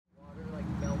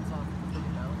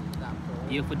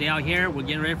Beautiful day out here. We're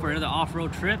getting ready for another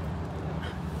off-road trip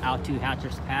out to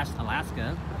Hatcher's Pass,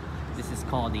 Alaska. This is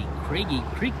called the Craigie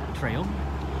Creek Trail.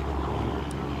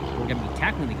 We're gonna be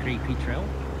tackling the Craigie Creek Trail.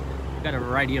 We've got a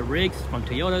variety of rigs from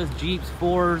Toyotas, Jeeps,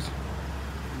 Fords,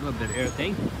 a little bit of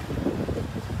everything.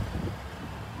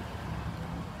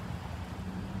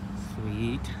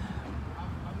 Sweet.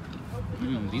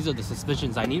 These are the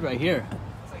suspensions I need right here.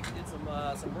 Looks like you did some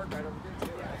work right over here too.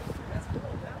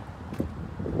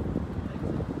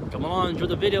 Come on, enjoy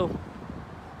the video.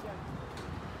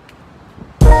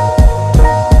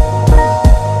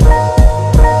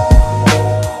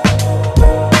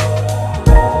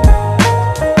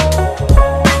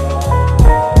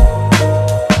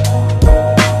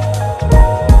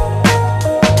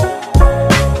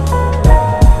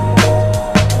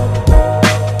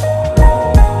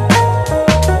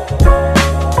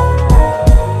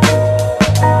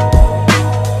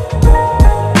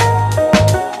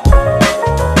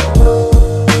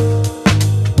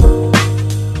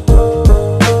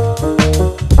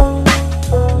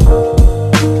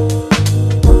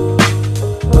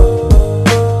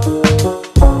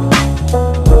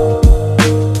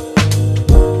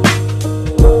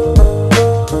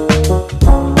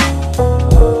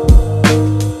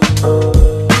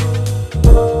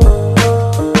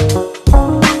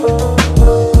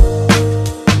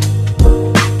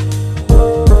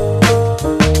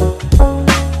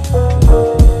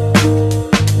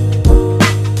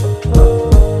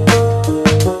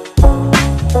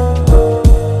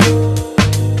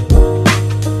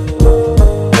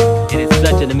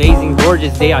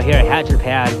 Gorgeous day out here at Hatcher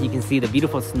Pass. You can see the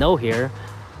beautiful snow here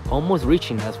almost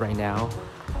reaching us right now.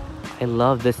 I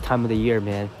love this time of the year,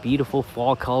 man. Beautiful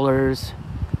fall colors.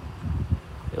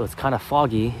 It was kind of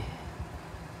foggy,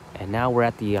 and now we're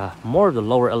at the more of the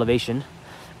lower elevation,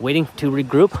 waiting to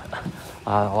regroup. A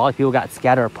lot of people got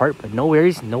scattered apart, but no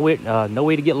worries, no way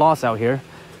to get lost out here.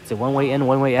 It's a one way in,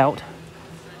 one way out.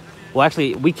 Well,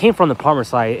 actually, we came from the Palmer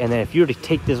side, and then if you were to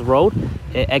take this road,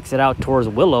 it exit out towards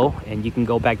Willow, and you can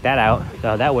go back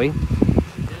that way.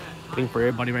 Waiting for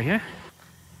everybody right here.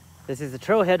 This is the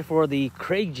trailhead for the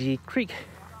Craigie Creek.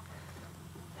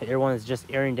 Everyone is just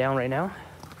airing down right now.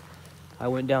 I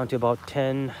went down to about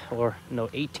 18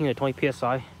 to 20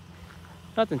 psi.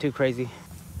 Nothing too crazy.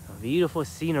 Beautiful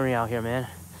scenery out here, man.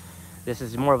 This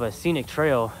is more of a scenic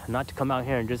trail, not to come out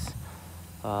here and just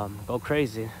go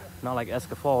crazy. Not like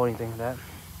Escafall or anything like that.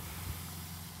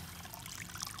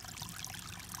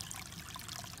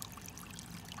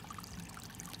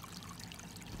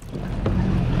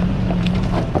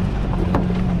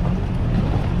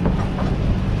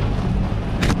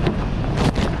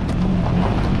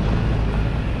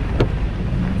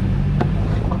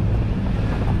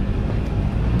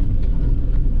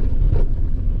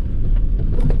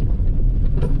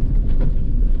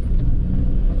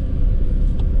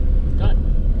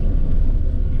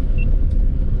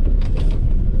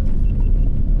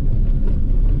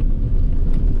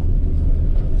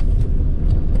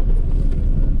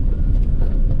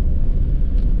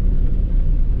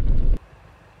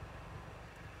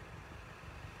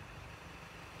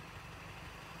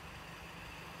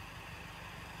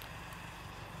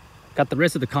 Got the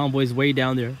rest of the convoys way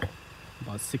down there,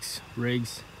 about 6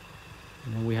 rigs,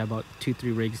 and then we have about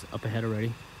 2-3 rigs up ahead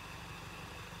already.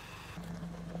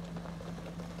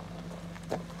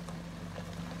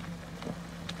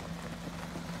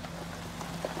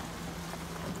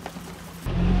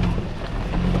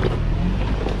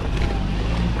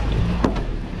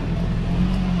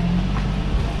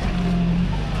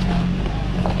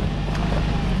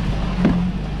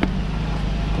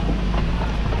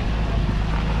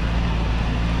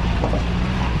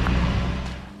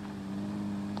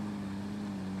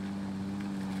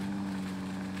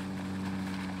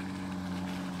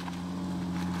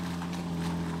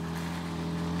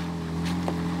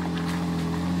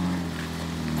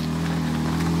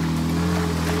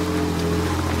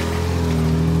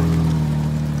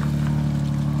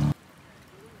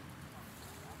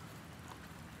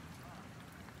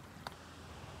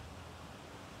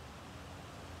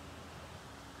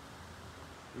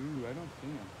 Ooh, I don't see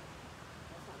him.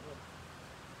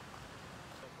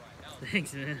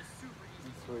 Thanks, man.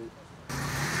 Sweet.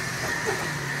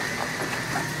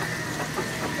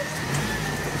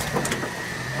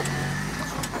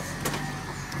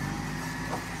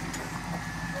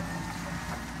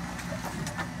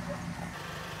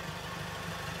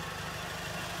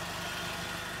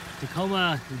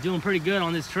 Tacoma is doing pretty good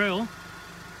on this trail.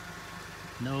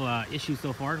 No issues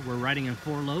so far. We're riding in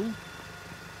 4 low,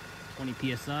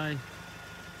 20 psi.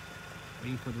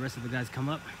 Waiting for the rest of the guys to come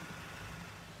up.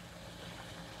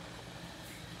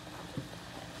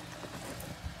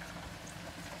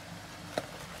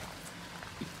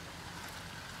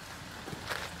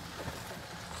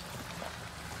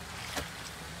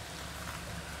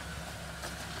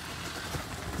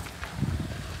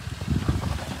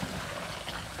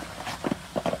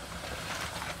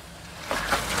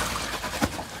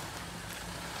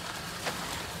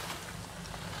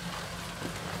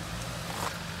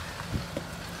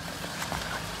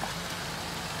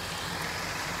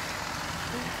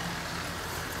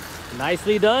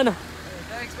 Nicely done. Hey,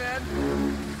 thanks, man.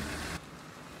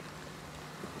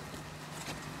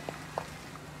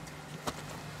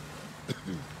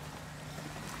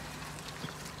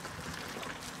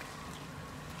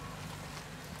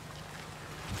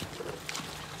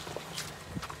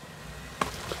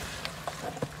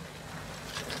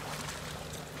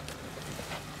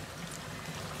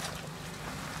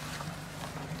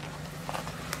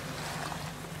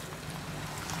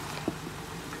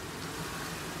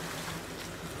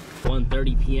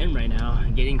 p.m. right now.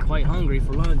 I'm getting quite hungry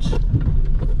for lunch.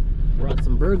 Brought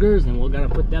some burgers and we're gonna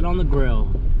put that on the grill.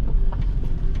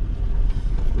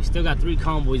 We still got 3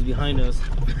 convoys behind us.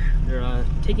 They're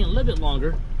taking a little bit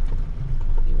longer.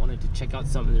 They wanted to check out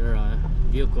some of their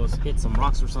vehicles, hit some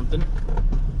rocks or something.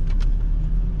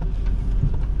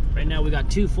 Right now we got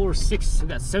 2, 4, 6, we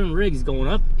got 7 rigs going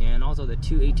up, and also the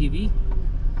 2 ATV.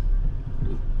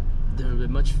 They're a bit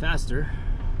much faster.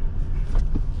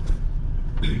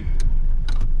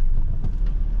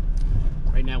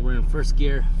 Right now we're in first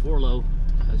gear, 4 low,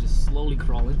 just slowly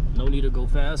crawling. No need to go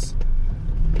fast.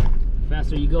 The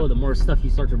faster you go, the more stuff you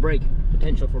start to break.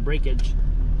 Potential for breakage.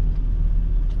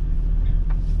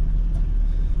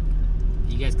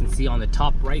 You guys can see on the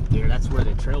top right there, that's where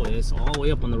the trail is, all the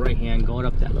way up on the right hand, going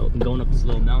up that little, going up this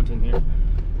little mountain here.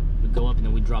 We go up and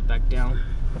then we drop back down.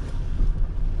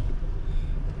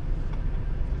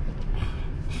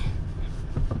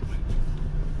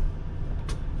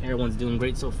 Everyone's doing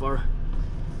great so far.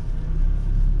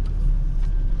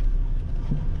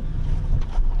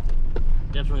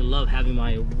 Definitely love having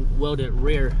my welded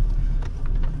rear.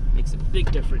 Makes a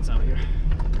big difference out here.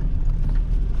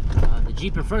 The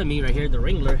Jeep in front of me right here, the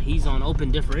Wrangler, he's on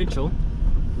open differential,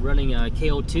 running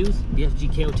KO2s,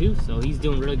 BFG KO2, so he's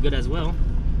doing really good as well.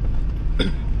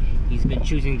 He's been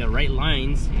choosing the right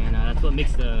lines, and that's what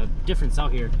makes the difference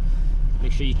out here.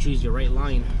 Make sure you choose your right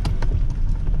line.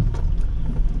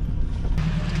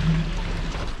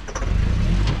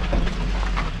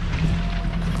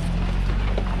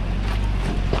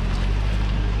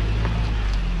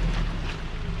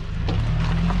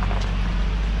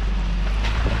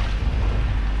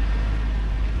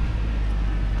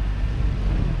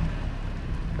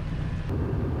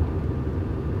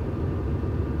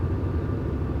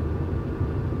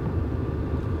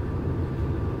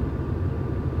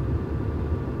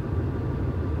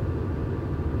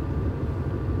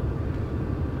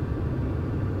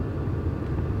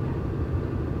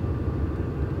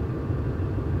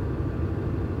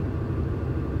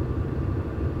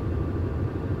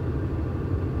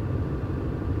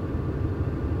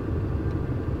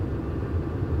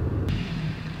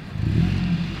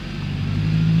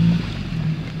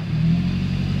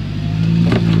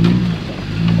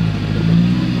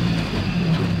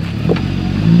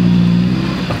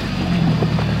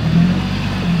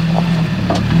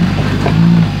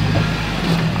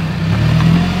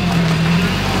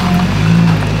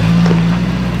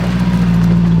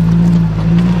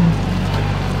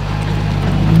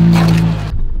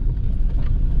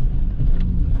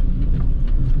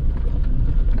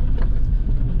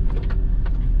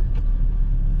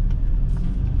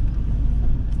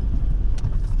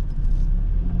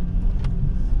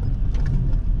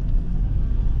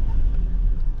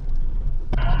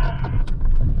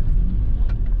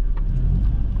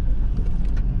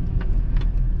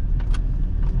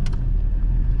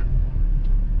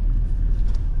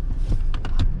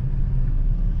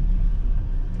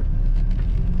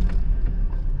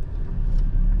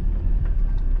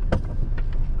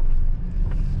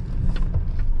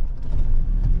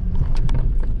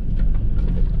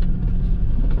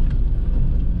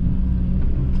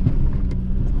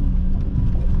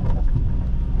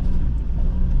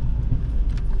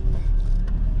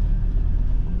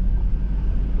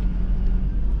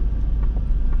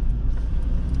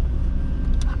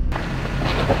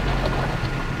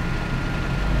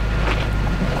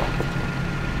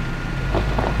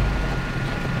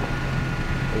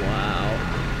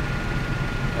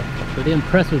 Pretty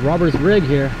impressed with Robert's rig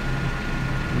here.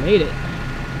 Made it.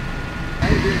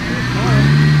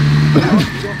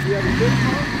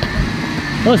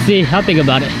 We'll see. I'll think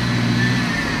about it.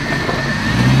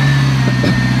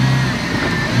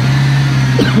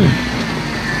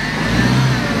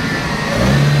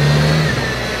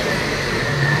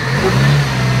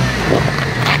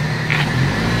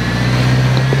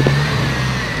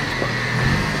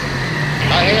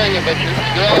 I hear you, but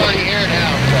you're already here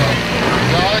now, so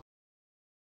you're already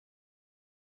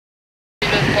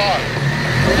this far.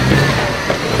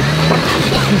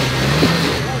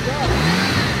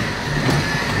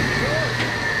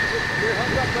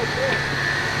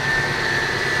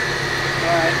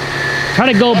 Alright. Try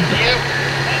to go. Up to you.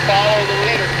 Follow the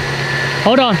leader.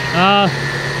 Hold on.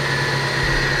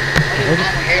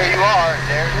 Here you are.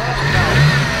 There you go.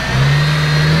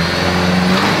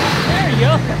 There you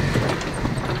go.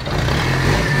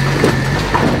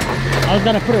 I was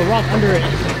gonna put a rock under it.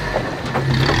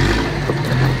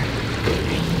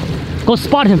 Go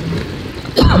spot him.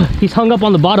 He's hung up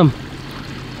on the bottom.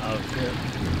 Oh shit.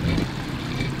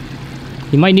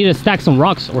 He might need to stack some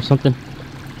rocks or something.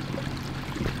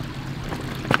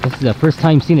 This is the first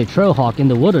time seeing a trail hawk in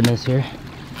the wilderness here.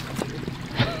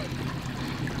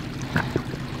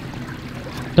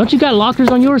 Don't you got lockers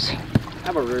on yours? I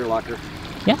have a rear locker.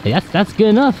 Yeah, that's good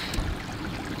enough.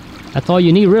 That's all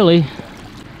you need, really.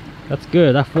 That's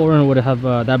good. That 4Runner would have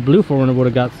that blue 4Runner would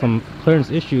have got some clearance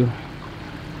issue.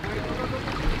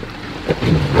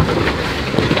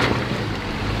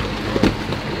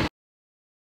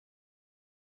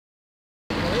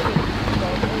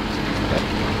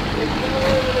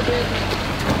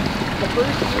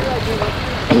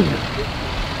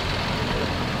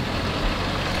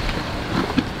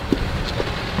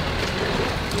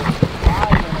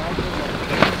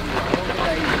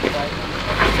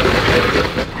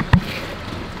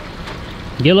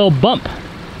 Get a little bump.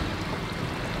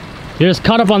 You're just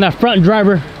caught up on that front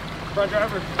driver. Front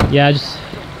driver. Yeah, just.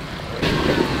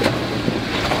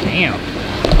 Damn.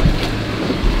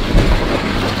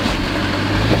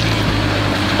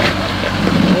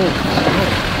 Oh.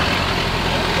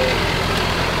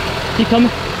 Keep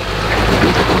coming.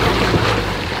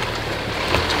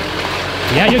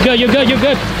 Yeah, you're good, you're good, you're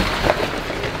good.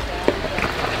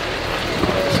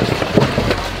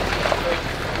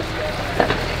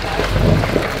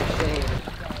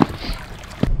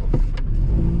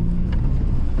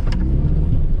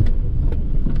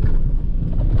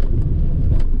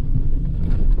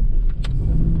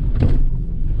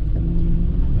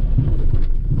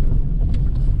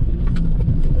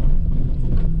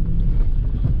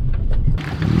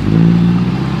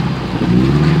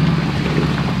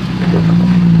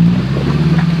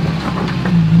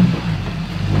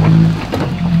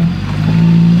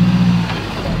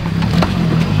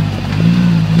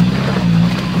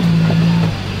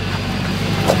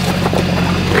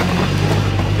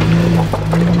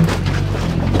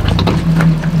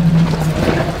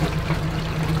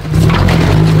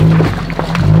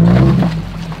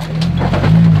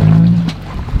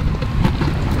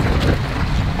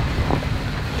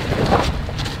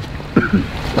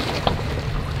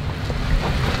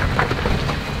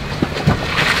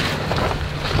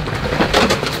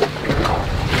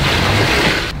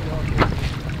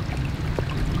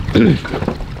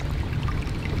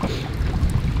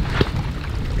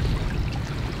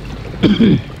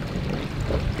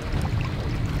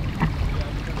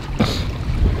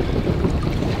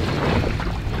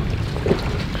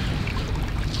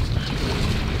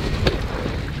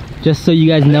 Just so you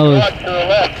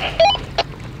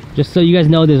guys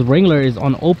know, this Wrangler is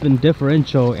on open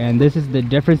differential, and this is the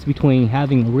difference between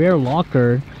having rear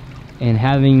locker and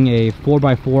having a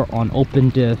 4x4 on open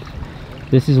diff.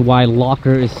 This is why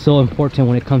locker is so important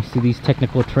when it comes to these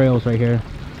technical trails right here.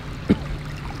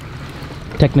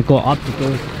 Technical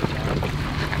obstacles.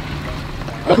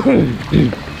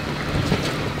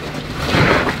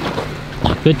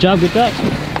 Good job, good job.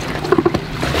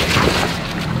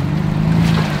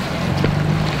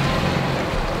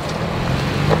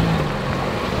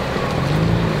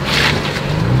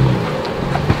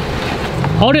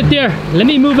 Hold it there. Let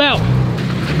me move out.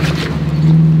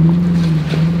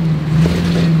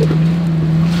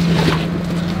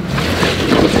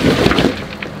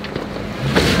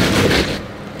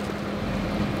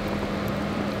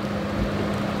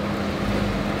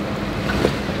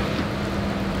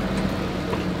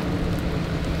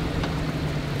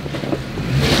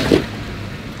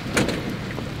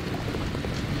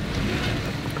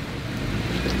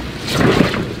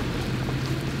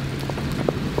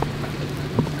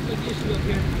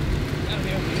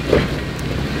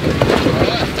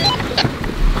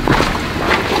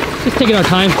 Just taking our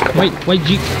time. White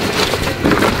Jeep.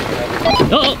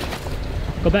 Oh,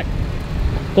 go back.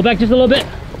 Go back just a little bit.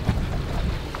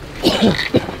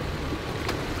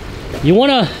 You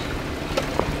wanna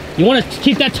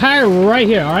keep that tire right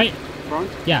here, all right? Front?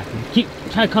 Yeah,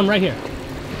 try to come right here.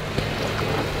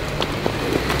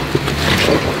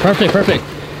 Perfect, perfect.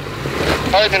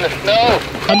 Hard in the snow.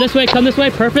 Come this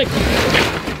way, perfect.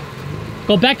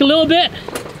 Go back a little bit.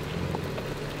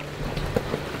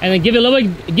 And then give it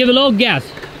a little gas.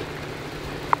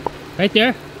 Right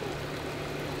there.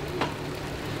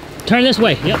 Turn this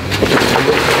way, yep.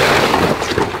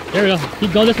 There we go,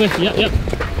 keep going this way, yep.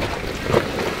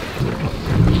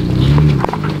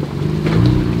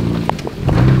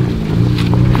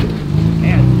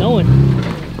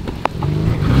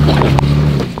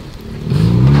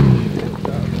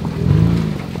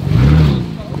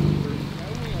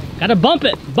 Gotta bump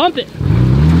it, bump it.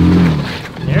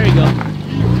 There you go.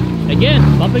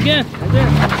 Again, bump again, right there.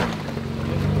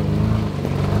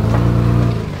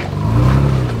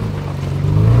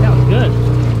 That was good.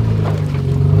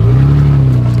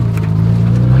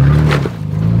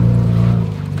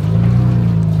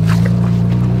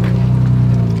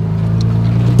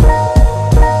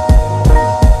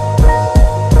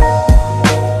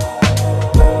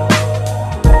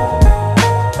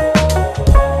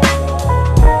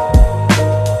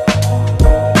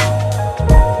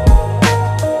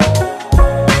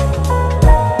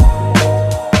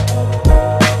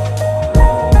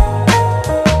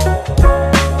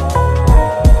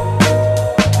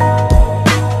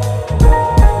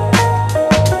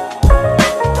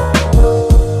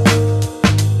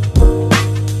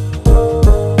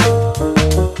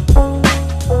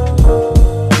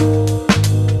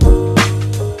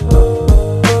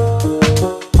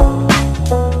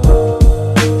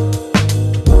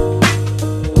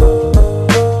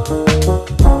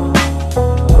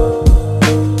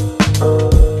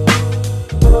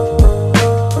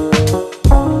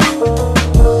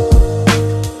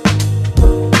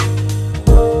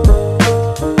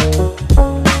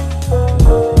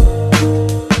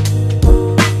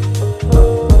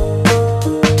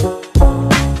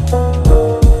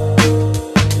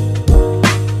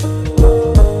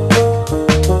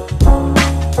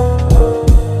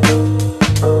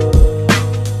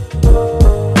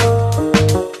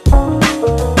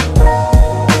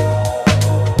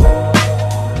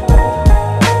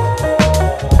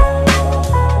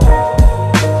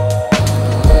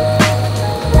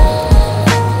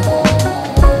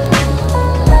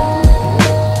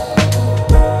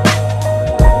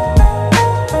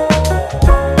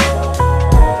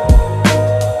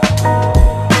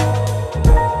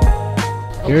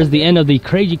 Here's the end of the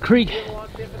Crazy Creek.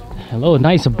 Hello,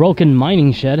 nice broken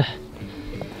mining shed.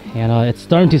 And it's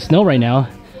starting to snow right now.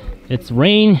 It's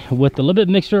rain with a little bit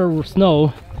mixture of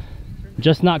snow,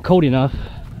 just not cold enough.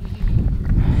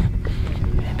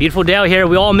 Beautiful day out here.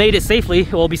 We all made it safely.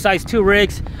 Well, besides 2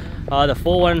 rigs, the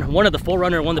full one of the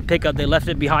Forerunner, one the pickup, they left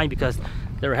it behind because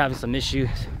they were having some issues.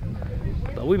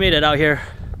 But we made it out here.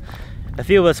 A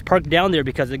few of us parked down there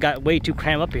because it got way too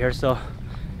cramped up here. So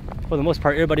for the most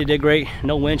part, everybody did great.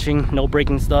 No winching, no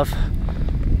breaking stuff.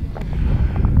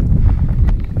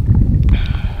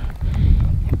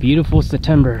 Beautiful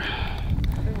September.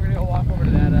 I think we're gonna go walk over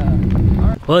to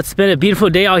that. Well, it's been a beautiful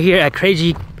day out here at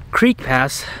Crazy Creek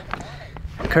Pass.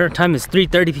 Current time is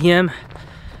 3:30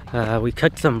 p.m. We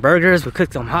cooked some burgers, we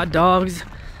cooked some hot dogs.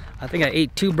 I think I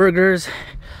ate 2 burgers.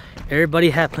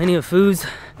 Everybody had plenty of foods.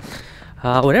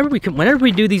 Whenever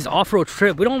we do these off-road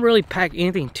trips, we don't really pack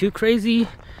anything too crazy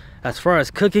as far as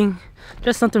cooking.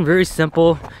 Just something very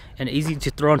simple and easy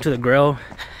to throw onto the grill.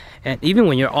 And even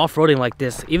when you're off-roading like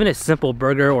this, even a simple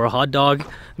burger or a hot dog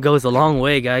goes a long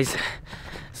way, guys.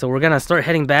 So we're gonna start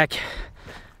heading back.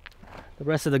 The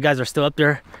rest of the guys are still up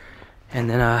there. And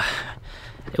then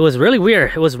it was really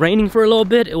weird. It was raining for a little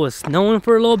bit, it was snowing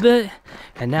for a little bit,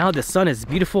 and now the sun is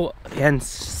beautiful and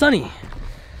sunny.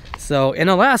 So in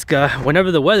Alaska,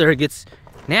 whenever the weather gets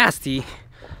nasty,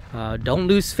 don't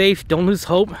lose faith, don't lose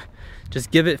hope. Just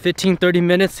give it 15-30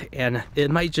 minutes and it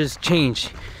might just change,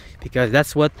 because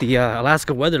that's what the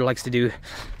Alaska weather likes to do.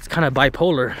 It's kind of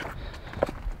bipolar.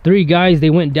 3 guys, they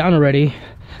went down already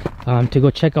to go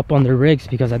check up on their rigs,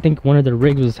 because I think one of their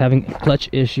rigs was having clutch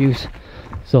issues.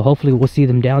 So hopefully we'll see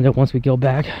them down there once we go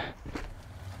back.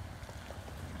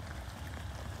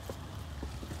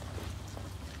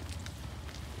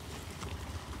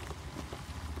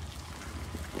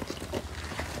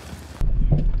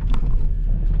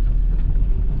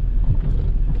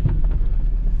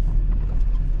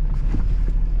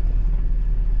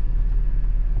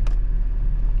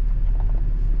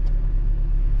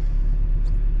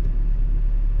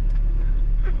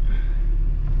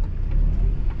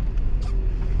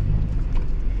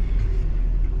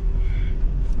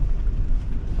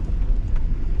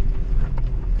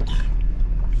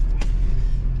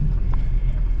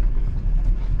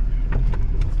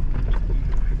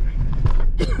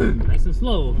 Nice and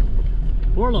slow.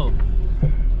 4 low.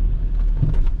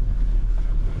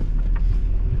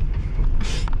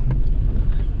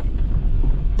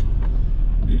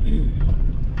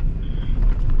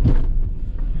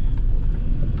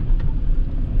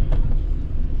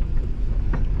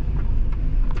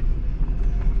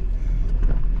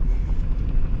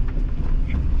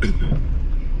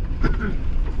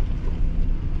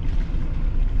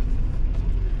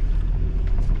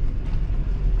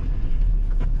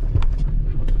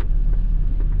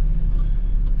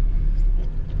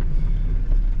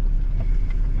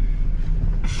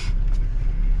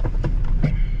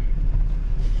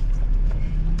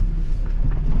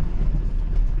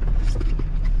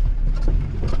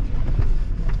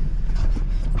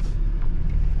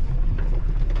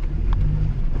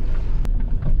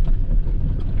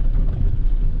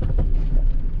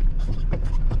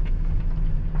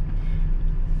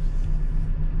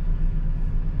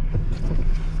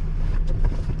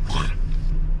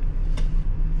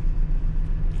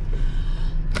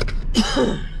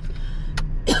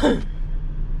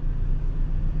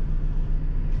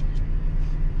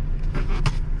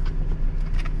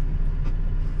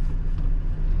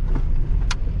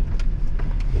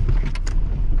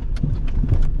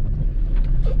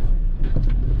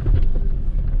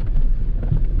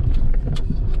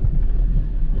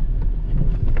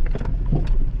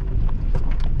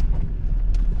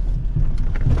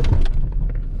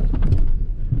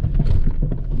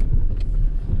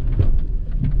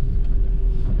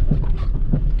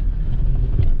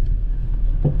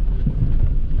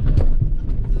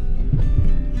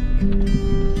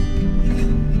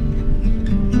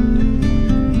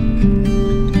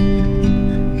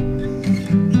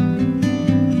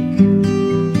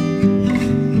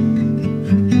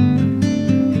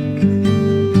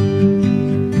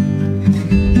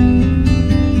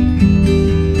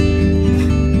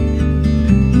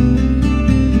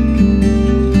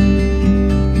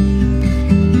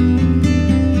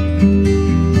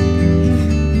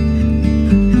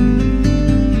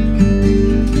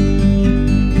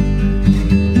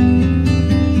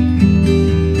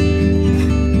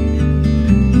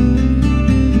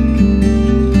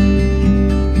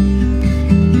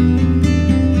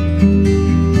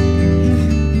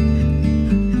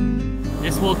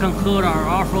 will conclude our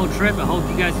off-road trip. I hope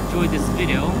you guys enjoyed this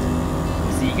video.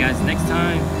 See you guys next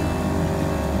time.